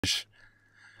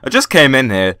I just came in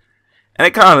here, and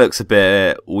it kind of looks a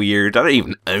bit weird. I don't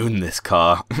even own this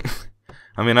car.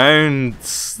 I mean, I own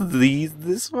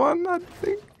this one, I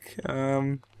think.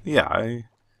 Yeah,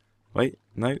 wait,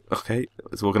 no, okay,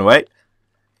 it's walking away.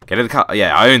 Get in the car.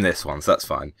 Yeah, I own this one, so that's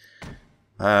fine.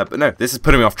 But no, this is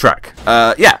putting me off track.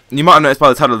 Yeah, you might have noticed by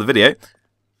the title of the video.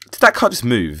 Did that car just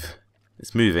move?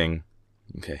 It's moving.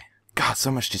 Okay. God,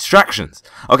 so much distractions.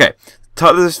 Okay,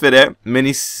 title of this video,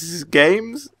 mini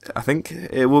games, I think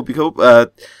it will be called.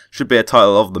 Should be a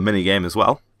title of the mini game as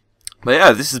well. But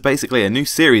yeah, this is basically a new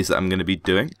series that I'm going to be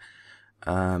doing.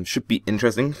 Should be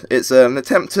interesting. It's an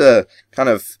attempt to kind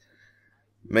of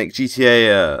make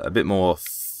GTA a bit more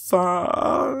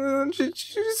fun.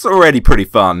 It's already pretty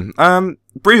fun.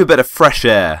 Breathe a bit of fresh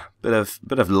air,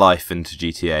 bit of life into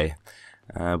GTA.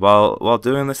 While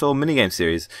doing this little minigame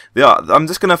series. I'm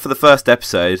just gonna, for the first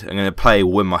episode, I'm gonna play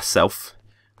with myself.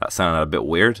 That sounded a bit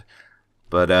weird,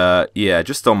 but yeah,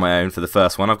 just on my own for the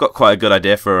first one. I've got quite a good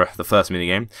idea for the first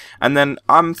minigame, and then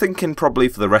I'm thinking probably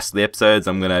for the rest of the episodes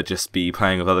I'm gonna just be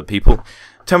playing with other people.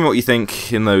 Tell me what you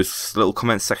think in those little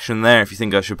comments section there. If you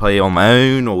think I should play on my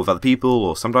own or with other people,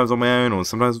 or sometimes on my own or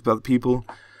sometimes with other people.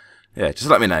 Yeah, just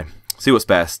let me know. See what's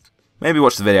best. Maybe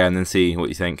watch the video and then see what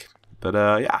you think. But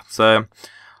yeah, so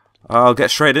I'll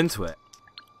get straight into it.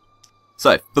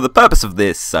 So, for the purpose of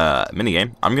this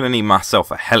minigame, I'm going to need myself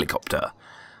a helicopter.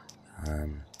 Yeah,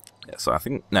 so I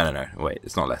think... No, wait,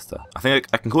 it's not Leicester. I think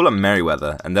I can call it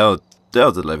Merryweather, and they'll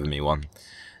deliver me one.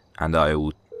 And I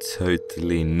will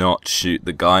totally not shoot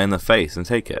the guy in the face and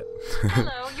take it.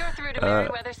 Hello, you're through to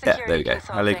Merryweather Security. Yeah, there we go,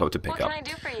 Consulting. helicopter pickup. What can I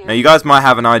do for you? Now, you guys might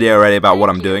have an idea already about what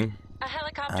I'm doing. A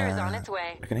helicopter is on its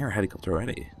way. I can hear a helicopter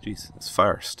already. Jeez, it's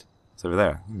first. It's over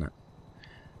there, isn't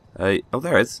it? Oh,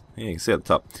 there it is. Yeah, you can see at the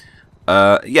top.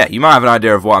 Yeah, you might have an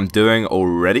idea of what I'm doing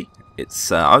already.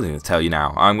 It's I was going to tell you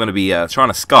now. I'm going to be trying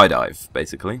to skydive,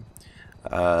 basically.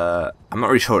 I'm not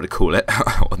really sure what to call it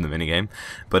on the minigame.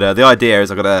 But the idea is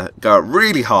I've got to go up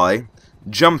really high,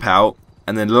 jump out,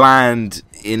 and then land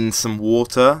in some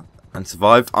water and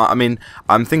survive. I mean,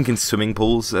 I'm thinking swimming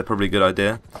pools. They're probably a good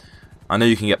idea. I know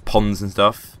you can get ponds and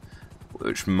stuff,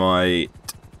 which might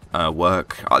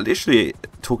work. Literally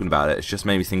talking about it, it's just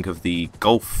made me think of the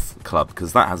golf club,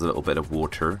 because that has a little bit of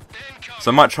water. So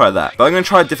I might try that. But I'm going to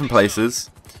try different places,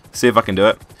 see if I can do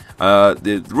it.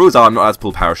 The rules are I'm not allowed to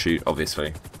pull parachute,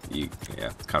 obviously. Yeah,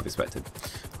 it's kind of expected.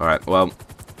 Alright, well,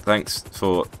 thanks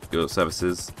for your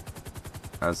services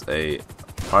as a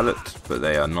pilot, but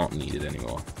they are not needed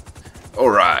anymore.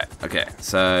 Alright, okay,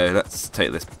 so let's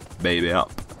take this baby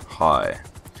up high.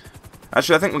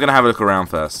 Actually, I think we're going to have a look around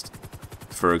first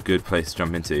for a good place to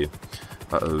jump into.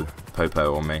 Uh-oh,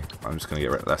 Popo on me. I'm just going to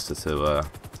get Leicester to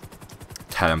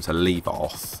tell him to leave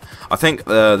off. I think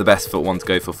the best one to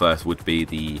go for first would be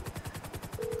the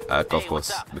golf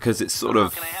course, because it's sort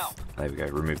of... There we go,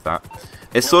 remove that.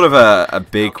 It's sort of a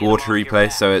big watery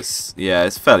place, so it's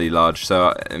fairly large,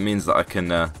 so it means that I can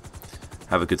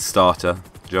have a good starter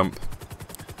jump.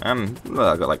 And well,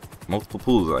 I've got like multiple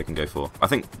pools that I can go for. I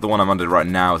think the one I'm under right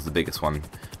now is the biggest one.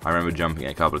 I remember jumping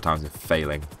it a couple of times and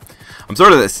failing. I'm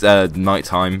sorry that it's night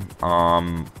time.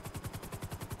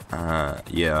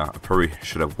 Yeah, I probably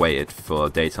should have waited for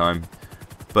daytime,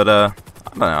 but I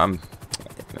don't know.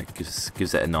 It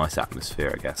gives it a nice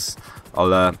atmosphere, I guess.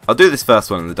 I'll do this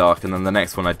first one in the dark, and then the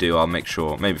next one I do, I'll make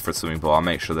sure, maybe for a swimming pool, I'll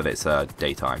make sure that it's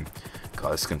daytime.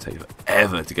 God, it's gonna take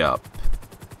forever to get up.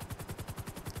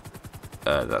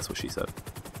 That's what she said.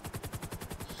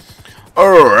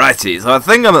 Alrighty, so I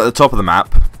think I'm at the top of the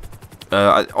map.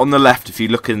 On the left, if you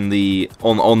look in the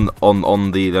on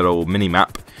the little mini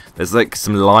map, there's like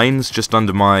some lines just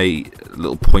under my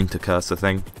little pointer cursor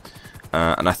thing,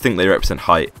 and I think they represent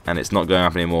height, and it's not going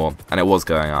up anymore, and it was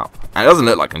going up, and it doesn't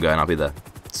look like I'm going up either.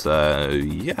 So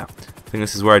yeah, I think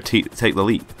this is where I take the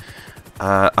leap.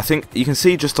 I think you can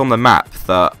see just on the map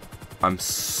that I'm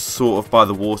sort of by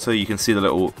the water. You can see the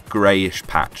little greyish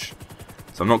patch,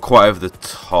 so I'm not quite over the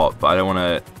top, but I don't want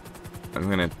to. I'm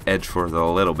going to edge for it a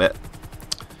little bit.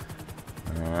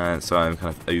 So I'm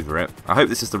kind of over it. I hope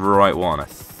this is the right one. I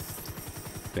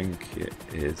think it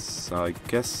is. I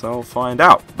guess I'll find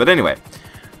out. But anyway,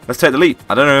 let's take the leap.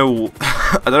 I don't know.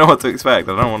 I don't know what to expect.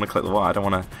 I don't want to click the Y. I don't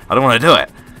want to do it.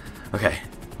 Okay.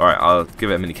 All right. I'll give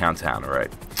it a mini countdown. All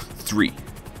right. 3,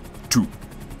 2,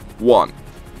 1,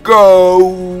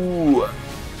 go!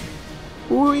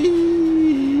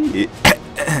 Whee!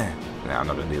 Nah, I'm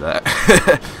not gonna do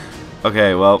that.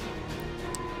 Okay. Well.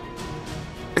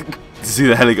 To see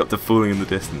the helicopter falling in the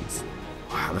distance.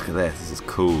 Wow, look at this. This is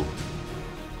cool.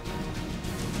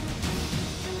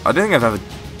 I don't think I've ever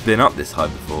been up this high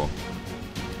before.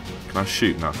 Can I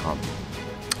shoot? No, I can't.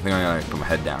 I think I'm gonna put my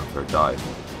head down for a dive.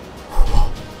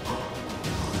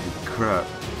 Holy crap.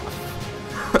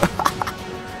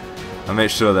 I make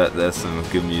sure that there's some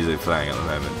good music playing at the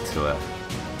moment to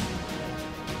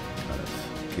kind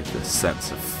of give the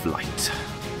sense of flight.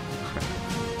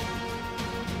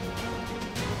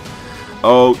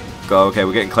 Oh god, okay,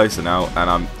 we're getting closer now, and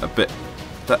I'm a bit...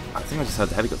 I think I just had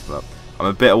the helicopter up. I'm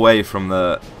a bit away from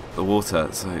the water,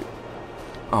 so...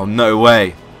 Oh, no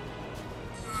way!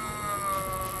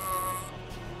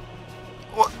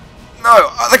 What? No,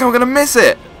 I think I'm gonna miss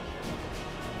it!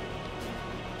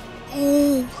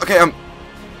 Ooh, okay, I'm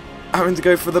having to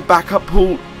go for the backup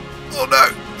pool. Oh no!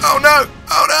 Oh no!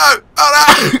 Oh no! Oh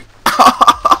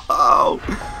no!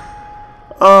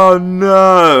 Oh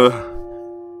no!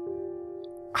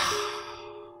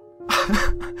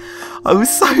 I was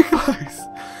so close.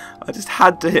 I just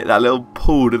had to hit that little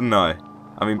pool, didn't I?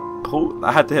 I mean, pool.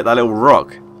 I had to hit that little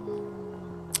rock.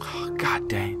 Oh, god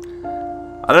dang!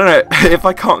 I don't know if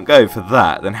I can't go for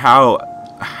that. Then how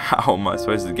am I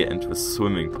supposed to get into a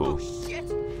swimming pool?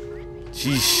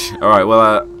 Sheesh. All right.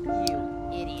 Well,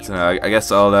 so I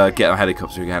guess I'll get my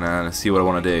helicopter again and see what I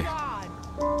want to do.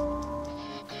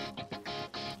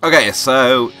 Okay,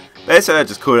 so they said I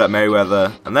just called up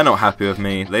Merryweather, and they're not happy with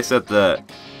me. They said that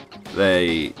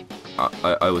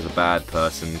I was a bad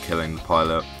person killing the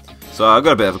pilot, so I've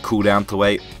got a bit of a cooldown to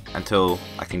wait until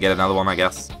I can get another one, I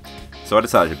guess. So I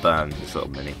decided to burn this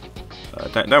little mini.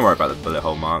 Don't worry about the bullet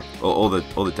hole mark or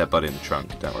the dead body in the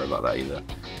trunk. Don't worry about that either.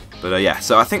 But yeah,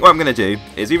 so I think what I'm going to do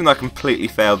is, even though I completely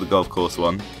failed the golf course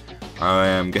one, I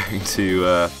am going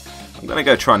to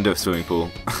go try and do a swimming pool.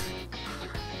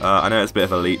 I know it's a bit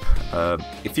of a leap.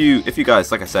 If you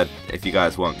guys, like I said, if you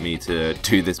guys want me to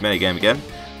do this minigame again,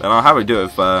 then I'll happily do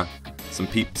it with some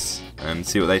peeps and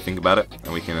see what they think about it,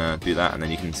 and we can do that, and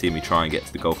then you can see me try and get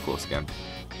to the golf course again.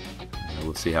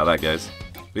 We'll see how that goes.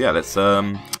 But yeah, let's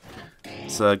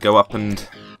go up and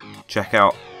check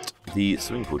out the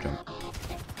swimming pool jump.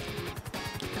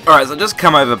 Alright, so I've just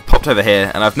popped over here,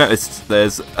 and I've noticed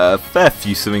there's a fair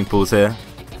few swimming pools here.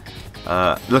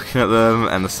 Looking at them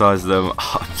and the size of them,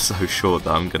 I'm so sure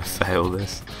that I'm going to fail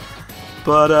this.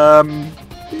 But,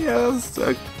 yeah, that's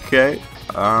okay.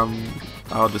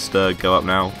 I'll just go up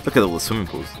now. Look at all the swimming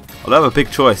pools. I'll have a big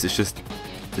choice, it's just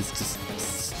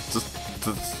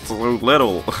so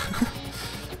little.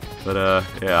 But,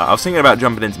 yeah, I was thinking about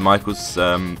jumping into Michael's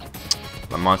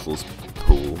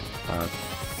pool. I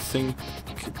think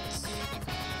it's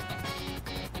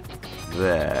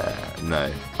there.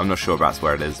 No, I'm not sure that's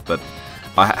where it is, but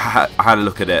I had a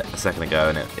look at it a second ago,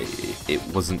 and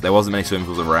there wasn't many swimming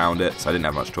pools around it, so I didn't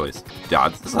have much choice. Yeah,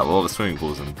 there's a lot of swimming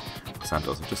pools in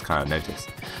Santos. I've just kind of noticed.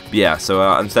 But yeah,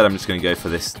 so instead I'm just going to go for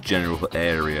this general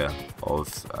area of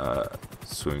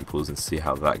swimming pools and see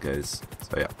how that goes.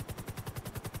 So yeah.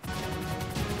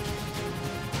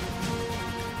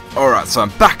 Alright, so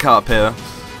I'm back up here.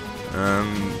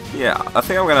 Yeah, I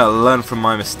think I'm going to learn from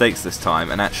my mistakes this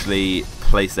time and actually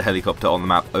place the helicopter on the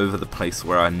map over the place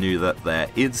where I knew that there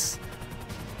is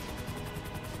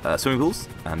swimming pools,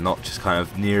 and not just kind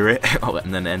of near it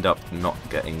and then end up not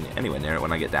getting anywhere near it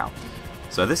when I get down.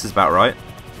 So this is about right,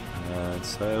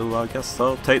 so I guess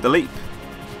I'll take the leap.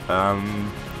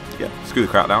 Yeah, screw the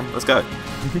crap down, let's go.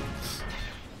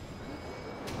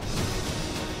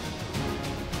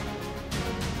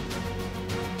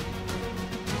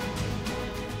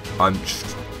 I'm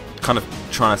just kind of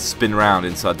trying to spin around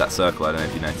inside that circle. I don't know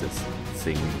if you noticed.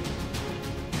 Thing.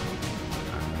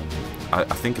 I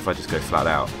think if I just go flat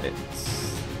out, it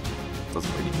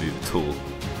doesn't really move at all.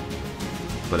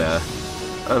 But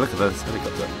oh, look at this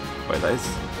helicopter. Wait, that is.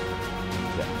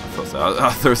 Yeah, I thought so.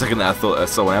 For a second there, I thought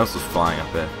someone else was flying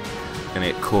up there,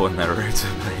 gonna get caught in their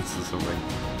rotor blades or something.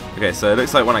 Okay, so it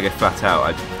looks like when I go flat out,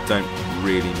 I don't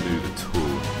really move at all.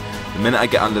 The minute I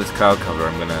get under this cloud cover,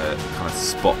 I'm gonna kind of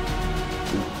spot.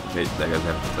 Ooh, okay, there goes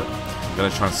the helicopter. I'm gonna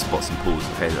try and spot some pools.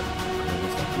 Okay, look.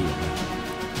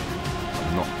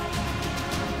 I'm not.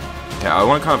 Okay, I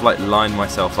want to kind of like line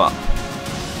myself up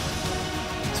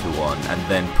to one and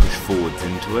then push forwards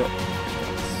into it.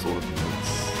 Sort of makes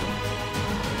sense.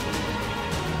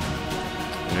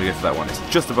 I'm gonna go for that one. It's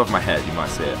just above my head. You might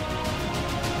see it.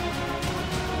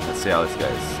 Let's see how this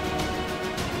goes.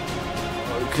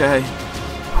 Okay.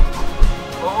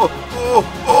 Oh!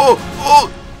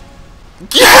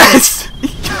 Yes!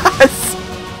 Yes!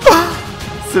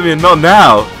 Simeon, not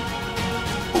now!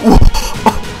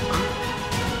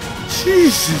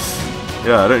 Jesus!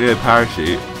 Yeah, I don't need a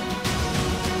parachute.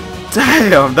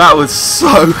 Damn, that was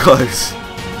so close!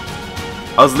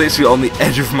 I was literally on the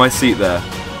edge of my seat there.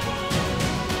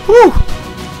 Whew!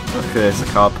 Okay, so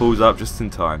the car pulls up just in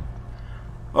time.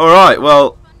 Alright,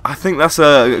 well, I think that's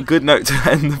a good note to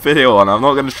end the video on. I'm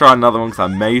not going to try another one because I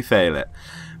may fail it.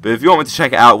 But if you want me to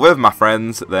check it out with my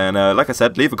friends, then like I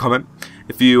said, leave a comment.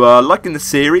 If you are liking the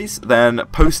series, then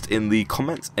post in the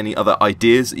comments any other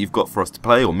ideas that you've got for us to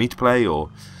play, or me to play, or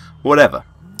whatever.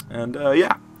 And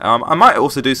yeah, I might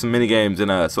also do some mini games in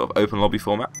a sort of open lobby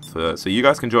format, so you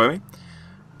guys can join me.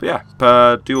 But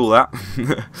yeah, do all that.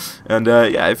 And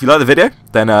yeah, if you like the video,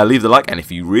 then leave the like. And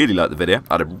if you really like the video,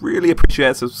 I'd really appreciate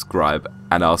a subscribe.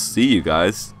 And I'll see you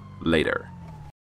guys later.